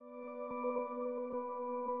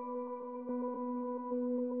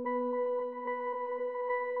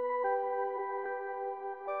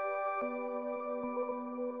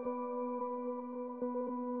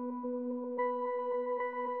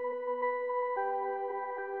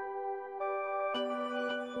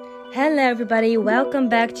Hello everybody, welcome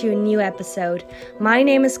back to a new episode. My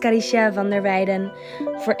name is Carisha van der Weijden,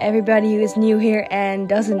 for everybody who is new here and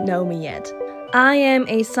doesn't know me yet. I am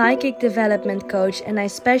a psychic development coach and I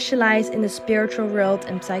specialize in the spiritual world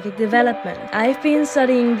and psychic development. I've been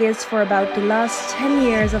studying this for about the last 10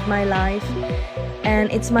 years of my life, and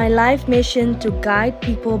it's my life mission to guide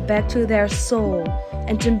people back to their soul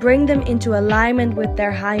and to bring them into alignment with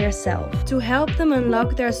their higher self, to help them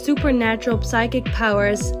unlock their supernatural psychic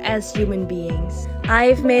powers as human beings.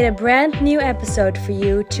 I've made a brand new episode for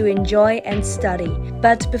you to enjoy and study.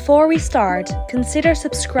 But before we start, consider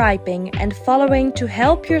subscribing and following to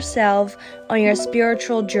help yourself on your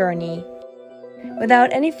spiritual journey.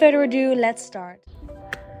 Without any further ado, let's start.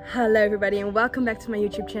 Hello everybody and welcome back to my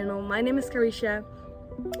YouTube channel. My name is Carisha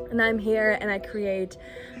and I'm here and I create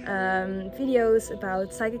videos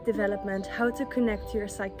about psychic development, how to connect to your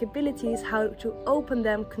psychic abilities, how to open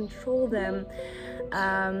them, control them,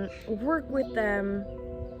 work with them,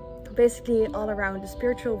 basically all around the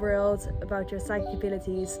spiritual world, about your psychic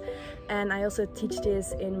abilities. And I also teach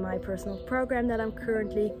this in my personal program that I'm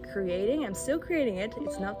currently creating. I'm still creating it,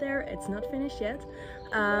 it's not there, it's not finished yet,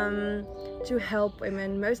 to help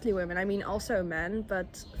women, mostly women, I mean also men,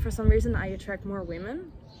 but for some reason I attract more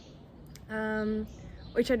women,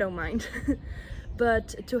 which I don't mind.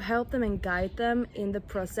 But to help them and guide them in the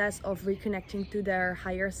process of reconnecting to their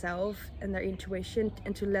higher self and their intuition,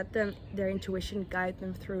 and to let their intuition guide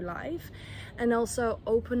them through life, and also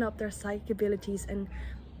open up their psychic abilities and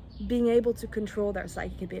being able to control their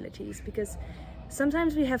psychic abilities, because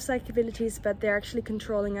sometimes we have psychic abilities but they're actually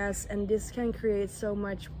controlling us, and this can create so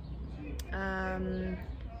much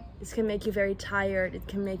this can make you very tired, it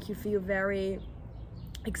can make you feel very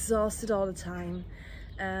exhausted all the time.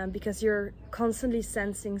 Because you're constantly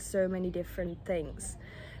sensing so many different things.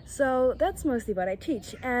 So that's mostly what I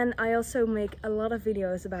teach, and I also make a lot of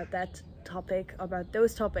videos about that topic, about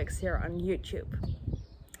those topics here on YouTube.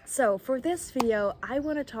 So for this video I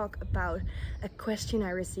want to talk about a question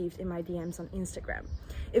I received in my DMs on Instagram.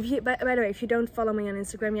 If you, by the way, if you don't follow me on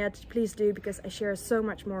Instagram yet, please do, because I share so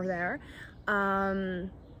much more there,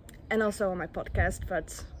 and also on my podcast,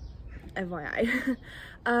 but FYI.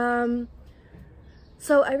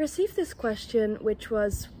 So I received this question, which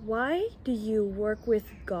was, why do you work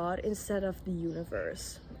with God instead of the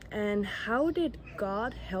universe? And how did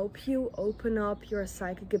God help you open up your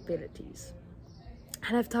psychic abilities?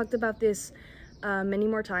 And I've talked about this many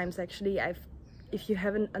more times actually. If you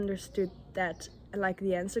haven't understood that, like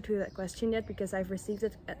the answer to that question yet, because I've received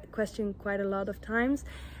that question quite a lot of times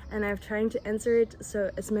and I've tried to answer it so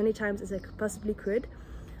as many times as I possibly could.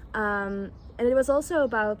 And it was also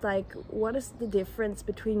about, like, what is the difference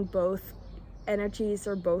between both energies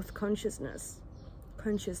or both consciousnesses,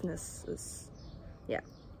 yeah.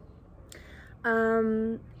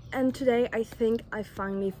 And today I think I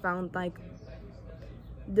finally found, like,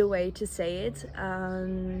 the way to say it.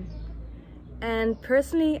 And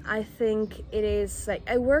personally I think it is, like,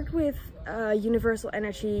 I worked with universal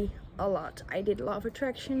energy a lot. I did law of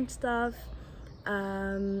attraction stuff.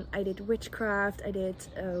 I did witchcraft, I did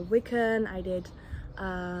Wiccan, I did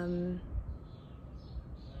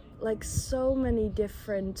like so many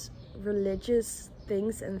different religious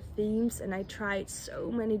things and themes, and I tried so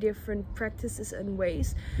many different practices and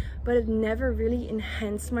ways, but it never really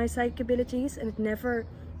enhanced my psychic abilities, and it never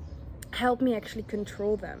helped me actually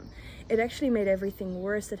control them. It actually made everything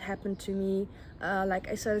worse that happened to me. Like,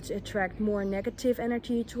 I started to attract more negative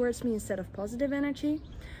energy towards me instead of positive energy.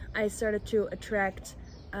 I started to attract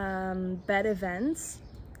bad events.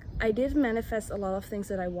 I did manifest a lot of things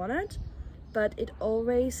that I wanted, but it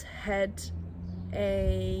always had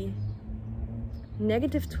a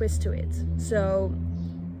negative twist to it. So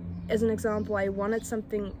as an example, I wanted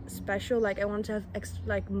something special, like I wanted to have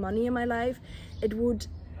like money in my life. It would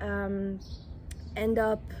end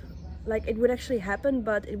up, like, it would actually happen,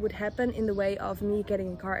 but it would happen in the way of me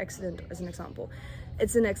getting a car accident, as an example.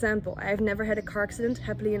 It's an example. I've never had a car accident,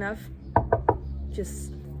 happily enough.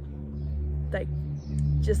 Just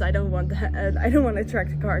I don't want that. I don't want to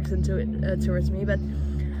attract a car accident towards me. But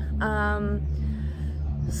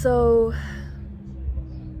so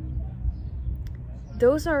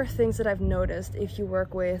those are things that I've noticed if you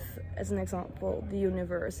work with, as an example, the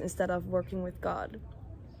universe instead of working with God.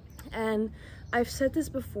 And I've said this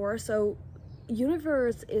before, so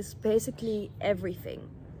universe is basically everything.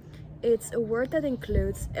 It's a word that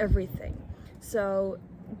includes everything. So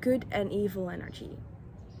good and evil energy,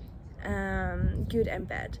 good and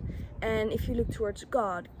bad. And if you look towards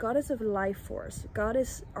God, God is a life force. God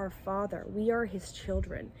is our Father. We are His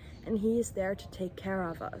children, and He is there to take care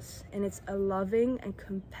of us. And it's a loving and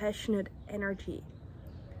compassionate energy.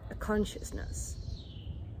 a consciousness.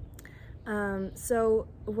 So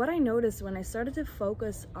what I noticed when I started to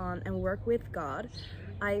focus on and work with God,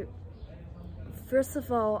 first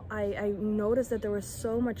of all, I noticed that there was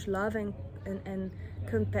so much love and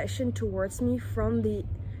compassion towards me from the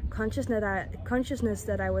consciousness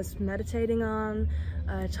that I was meditating on,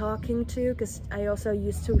 talking to, because I also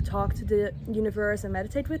used to talk to the universe and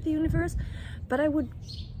meditate with the universe, but I would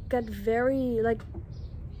get a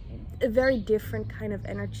very different kind of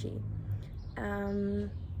energy.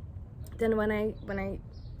 Then when I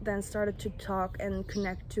then started to talk and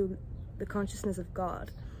connect to the consciousness of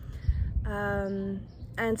God.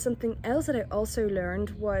 And something else that I also learned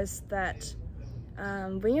was that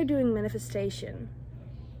when you're doing manifestation,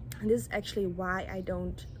 and this is actually why I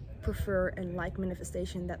don't prefer and like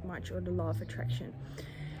manifestation that much, or the law of attraction,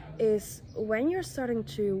 is when you're starting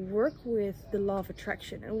to work with the law of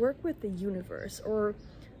attraction and work with the universe, or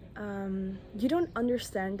you don't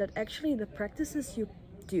understand that actually the practices you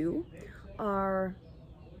do are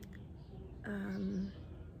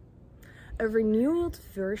a renewed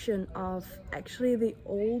version of actually the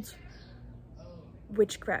old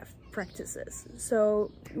witchcraft practices.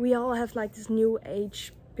 So we all have like this new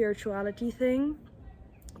age spirituality thing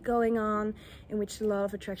going on, in which the law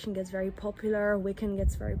of attraction gets very popular, Wiccan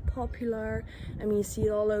gets very popular. I mean, you see it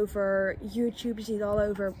all over YouTube, you see it all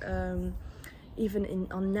over even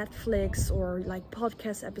on Netflix, or like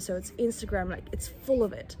podcast episodes, Instagram, like it's full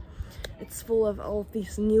of it. It's full of all of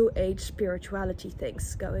these new age spirituality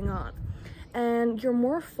things going on. And you're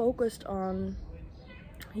more focused on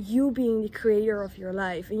you being the creator of your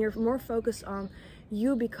life, and you're more focused on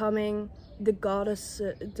you becoming the goddess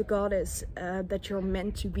that you're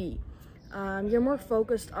meant to be. You're more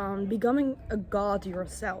focused on becoming a god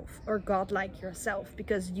yourself, or godlike yourself,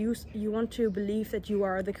 because you want to believe that you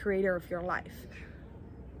are the creator of your life.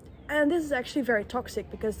 And this is actually very toxic,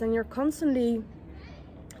 because then you're constantly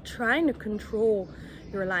trying to control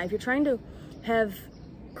your life. You're trying to have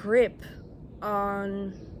grip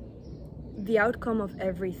on the outcome of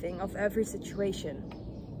everything, of every situation.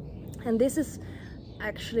 And this is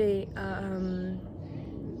actually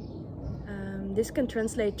this can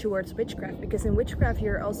translate towards witchcraft, because in witchcraft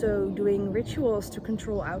you're also doing rituals to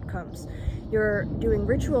control outcomes. You're doing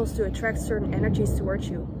rituals to attract certain energies towards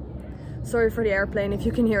you. Sorry for the airplane if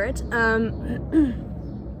you can hear it.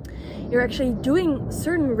 You're actually doing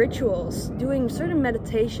certain rituals, doing certain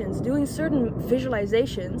meditations, doing certain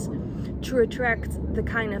visualizations to attract the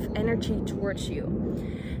kind of energy towards you.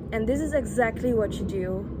 And this is exactly what you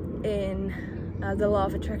do in the law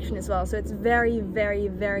of attraction as well. So it's very, very,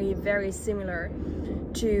 very, very similar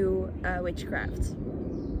to witchcraft.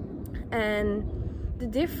 And the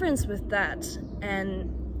difference with that and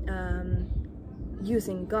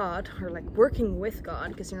using God, or like working with God,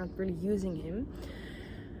 because you're not really using him,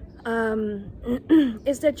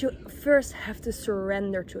 is that you first have to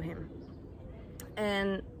surrender to him.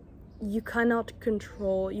 And you cannot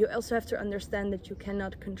control, you also have to understand that you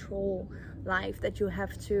cannot control life, that you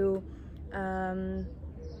have to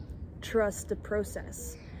trust the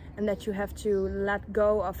process, and that you have to let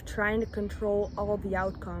go of trying to control all the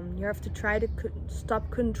outcome. You have to try to stop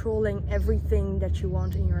controlling everything that you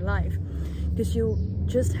want in your life, because you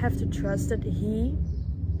just have to trust that he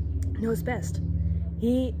knows best.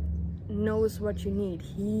 He knows what you need.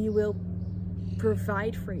 He will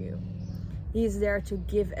provide for you. He's there to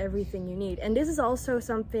give everything you need. And this is also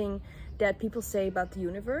something that people say about the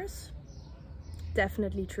universe.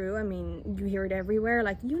 Definitely true. I mean, you hear it everywhere,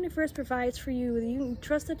 like the universe provides for you. You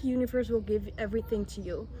trust that the universe will give everything to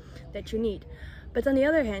you that you need. But on the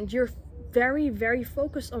other hand, you're very, very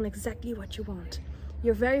focused on exactly what you want.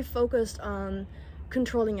 You're very focused on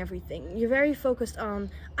controlling everything. You're very focused on,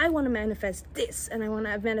 I want to manifest this, and I want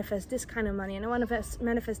to manifest this kind of money, and I want to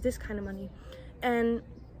manifest this kind of money. And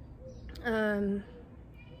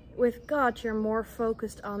with God, you're more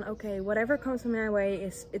focused on, okay, whatever comes my way,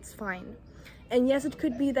 it's fine. And yes, it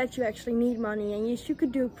could be that you actually need money, and yes, you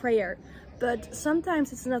could do prayer, but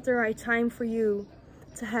sometimes it's not the right time for you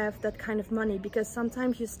to have that kind of money, because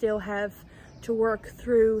sometimes you still have to work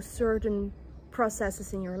through certain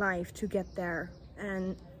processes in your life to get there.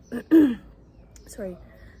 And sorry.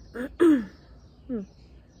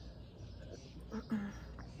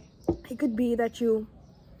 It could be that you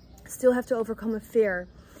still have to overcome a fear.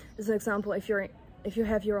 As an example, if you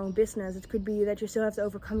have your own business, it could be that you still have to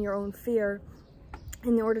overcome your own fear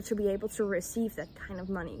in order to be able to receive that kind of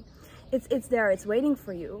money. It's there, it's waiting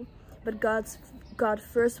for you. But God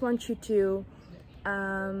first wants you to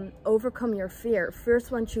overcome your fear.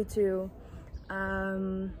 First wants you to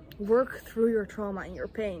work through your trauma and your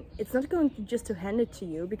pain. It's not going to just to hand it to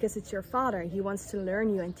you because it's your father. He wants to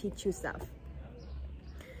learn you and teach you stuff.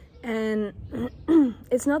 And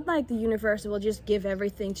it's not like the universe will just give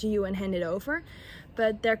everything to you and hand it over,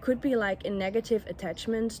 but there could be like a negative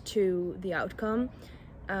attachment to the outcome.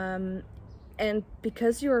 And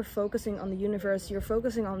because you're focusing on the universe, you're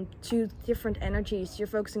focusing on two different energies. You're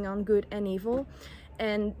focusing on good and evil.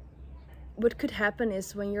 And what could happen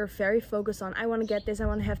is when you're very focused on, I want to get this, I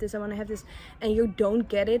want to have this, I want to have this, and you don't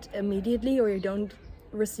get it immediately, or you don't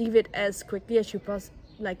receive it as quickly as you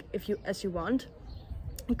as you want.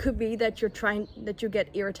 It could be that you get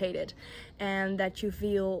irritated and that you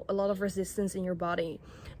feel a lot of resistance in your body,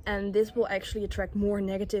 and this will actually attract more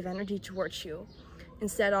negative energy towards you.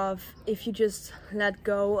 Instead of, if you just let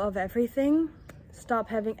go of everything, stop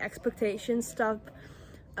having expectations, stop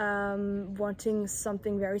wanting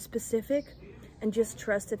something very specific, and just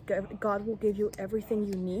trust that God will give you everything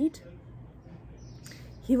you need.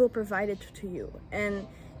 He will provide it to you. And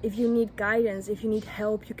if you need guidance, if you need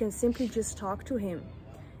help, you can simply just talk to him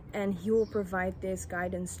and he will provide this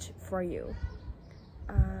guidance for you.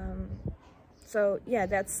 So yeah,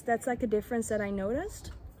 that's like a difference that I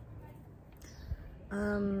noticed.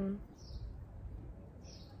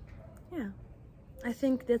 Yeah, I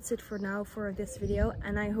think that's it for now for this video,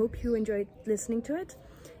 and I hope you enjoyed listening to it.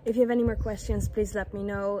 If you have any more questions, please let me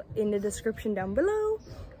know in the description down below,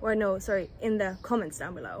 or no, sorry, in the comments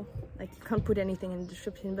down below. Like, you can't put anything in the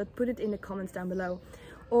description, but put it in the comments down below,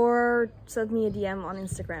 or send me a DM on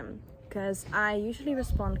Instagram, because I usually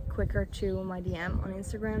respond quicker to my DM on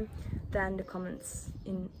Instagram than the comments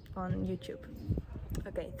on YouTube.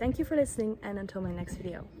 Okay, thank you for listening, and until my next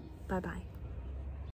video, bye bye.